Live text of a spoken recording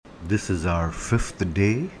This is our fifth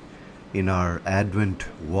day in our Advent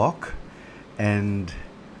walk, and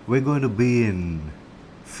we're going to be in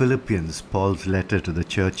Philippians, Paul's letter to the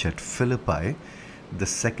church at Philippi, the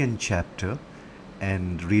second chapter,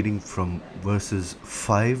 and reading from verses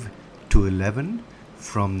 5 to 11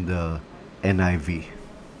 from the NIV.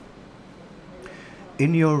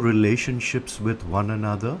 In your relationships with one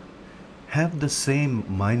another, have the same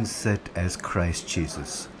mindset as Christ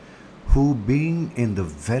Jesus, who, being in the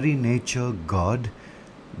very nature God,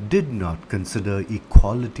 did not consider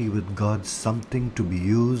equality with God something to be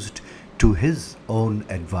used to his own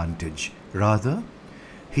advantage. Rather,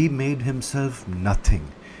 he made himself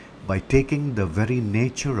nothing by taking the very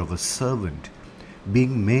nature of a servant,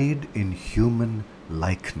 being made in human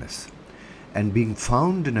likeness. And being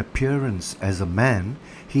found in appearance as a man,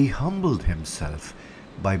 he humbled himself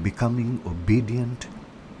by becoming obedient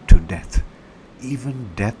to death, even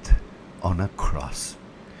death on a cross.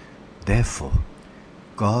 Therefore,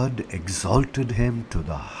 God exalted him to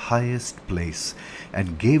the highest place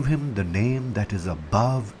and gave him the name that is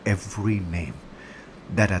above every name,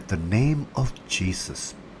 that at the name of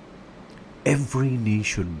Jesus every knee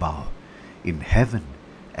should bow, in heaven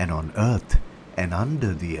and on earth and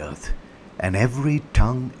under the earth, and every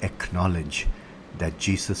tongue acknowledge that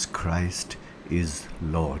Jesus Christ is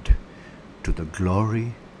Lord, to the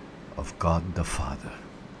glory of God the Father.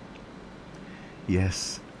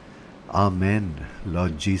 Yes, Amen,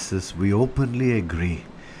 Lord Jesus, we openly agree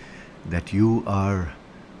that you are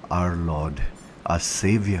our Lord, our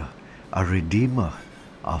Savior, our Redeemer,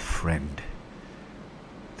 our friend.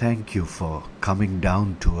 Thank you for coming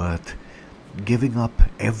down to earth, giving up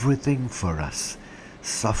everything for us,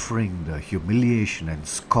 suffering the humiliation and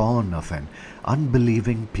scorn of an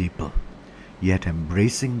unbelieving people, yet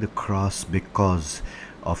embracing the cross because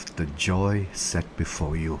of the joy set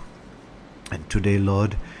before you. And today,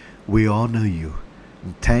 Lord, we honor you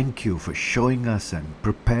and thank you for showing us and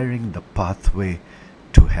preparing the pathway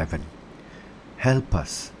to heaven. Help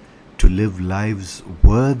us to live lives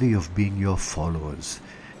worthy of being your followers.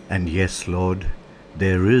 And yes, Lord,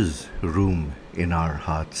 there is room in our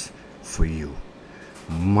hearts for you.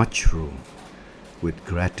 Much room. With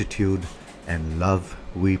gratitude and love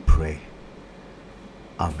we pray.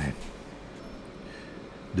 Amen.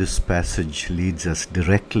 This passage leads us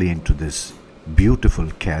directly into this beautiful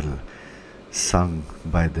carol sung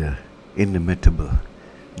by the inimitable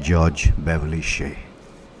George Beverly Shea.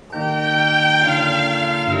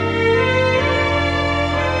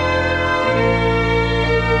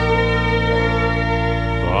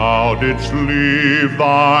 Thou didst leave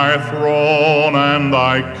thy throne and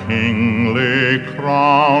thy kingly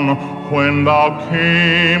crown when thou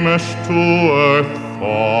camest to earth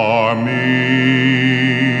for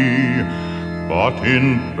me. But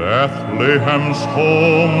in Bethlehem's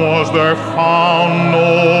home was there found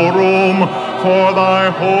no room for thy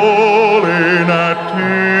holy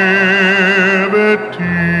nativity.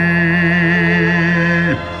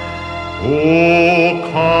 Oh,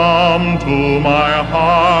 come to my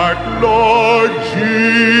heart, Lord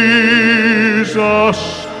Jesus,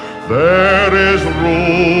 there is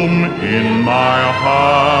room in my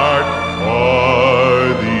heart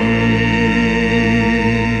for thee.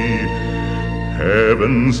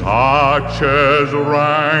 Heaven's arches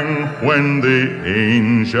rang when the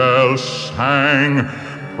angels sang,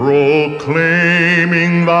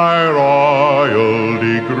 proclaiming thy royal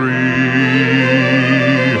degree.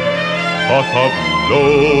 But of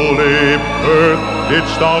lowly birth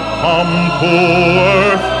didst thou come to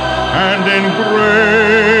earth, and in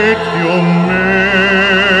great humility.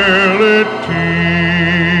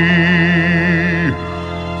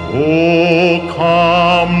 Oh,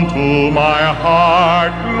 come to my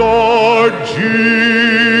heart, Lord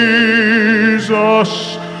Jesus,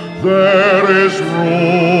 there is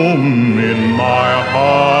room in my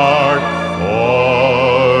heart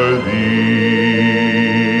for thee.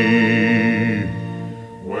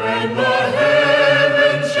 When the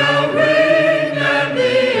heavens shall ring and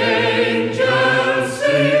the angels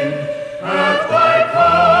sing at thy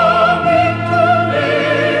coming to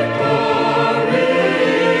victory,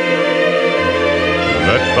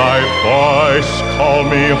 Let thy voice call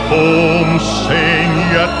me home, saying,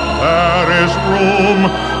 yet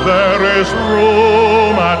there is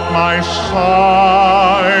room at my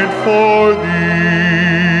side for thee.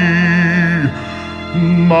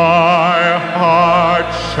 My heart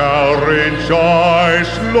shall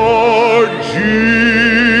rejoice, Lord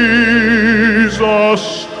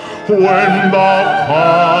Jesus, when thou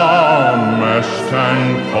comest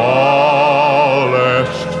and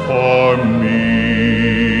callest for me.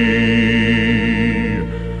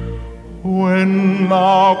 When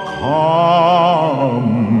thou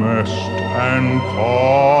comest and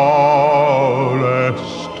callest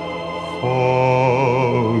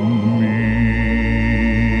for me.